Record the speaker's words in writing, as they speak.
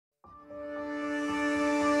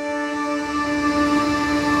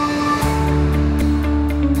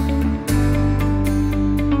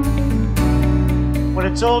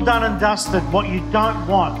it's all done and dusted, what you don't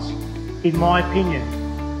want, in my opinion,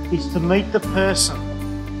 is to meet the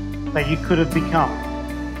person that you could have become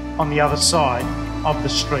on the other side of the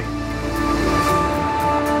street.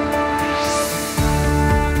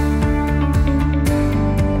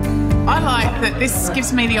 I like that this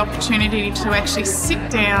gives me the opportunity to actually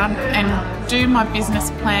sit down and do my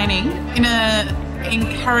business planning in an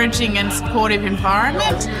encouraging and supportive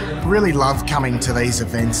environment. Really love coming to these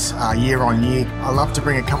events year on year. I love to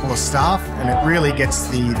bring a couple of staff and it really gets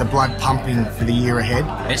the blood pumping for the year ahead.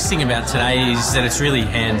 The best thing about today is that it's really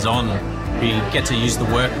hands-on. We get to use the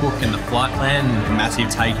workbook and the flight plan. The massive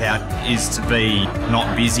takeout is to be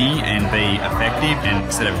not busy and be effective, and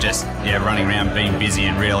instead of just running around being busy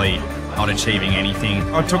and really not achieving anything.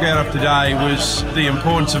 What I took out of today was the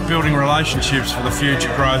importance of building relationships for the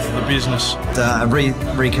future growth of the business. A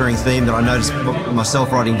recurring theme that I noticed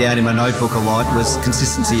myself writing down in my notebook a lot was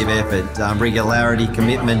consistency of effort, regularity,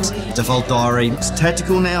 commitment, default diary. It's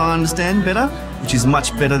tactical now, I understand better, which is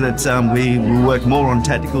much better that we work more on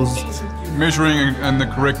tacticals. Measuring and the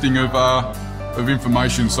correcting of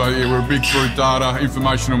information. So we're a big through data,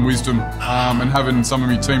 information and wisdom, and having some of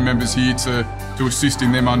my team members here to assist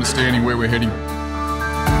in them understanding where we're heading.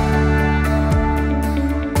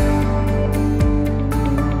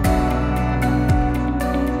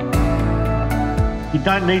 You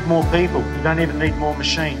don't need more people, you don't even need more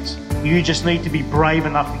machines. You just need to be brave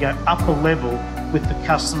enough to go up a level with the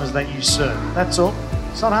customers that you serve. That's all.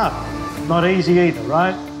 It's not hard. Not easy either,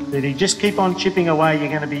 right? But if you just keep on chipping away, you're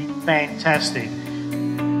going to be fantastic.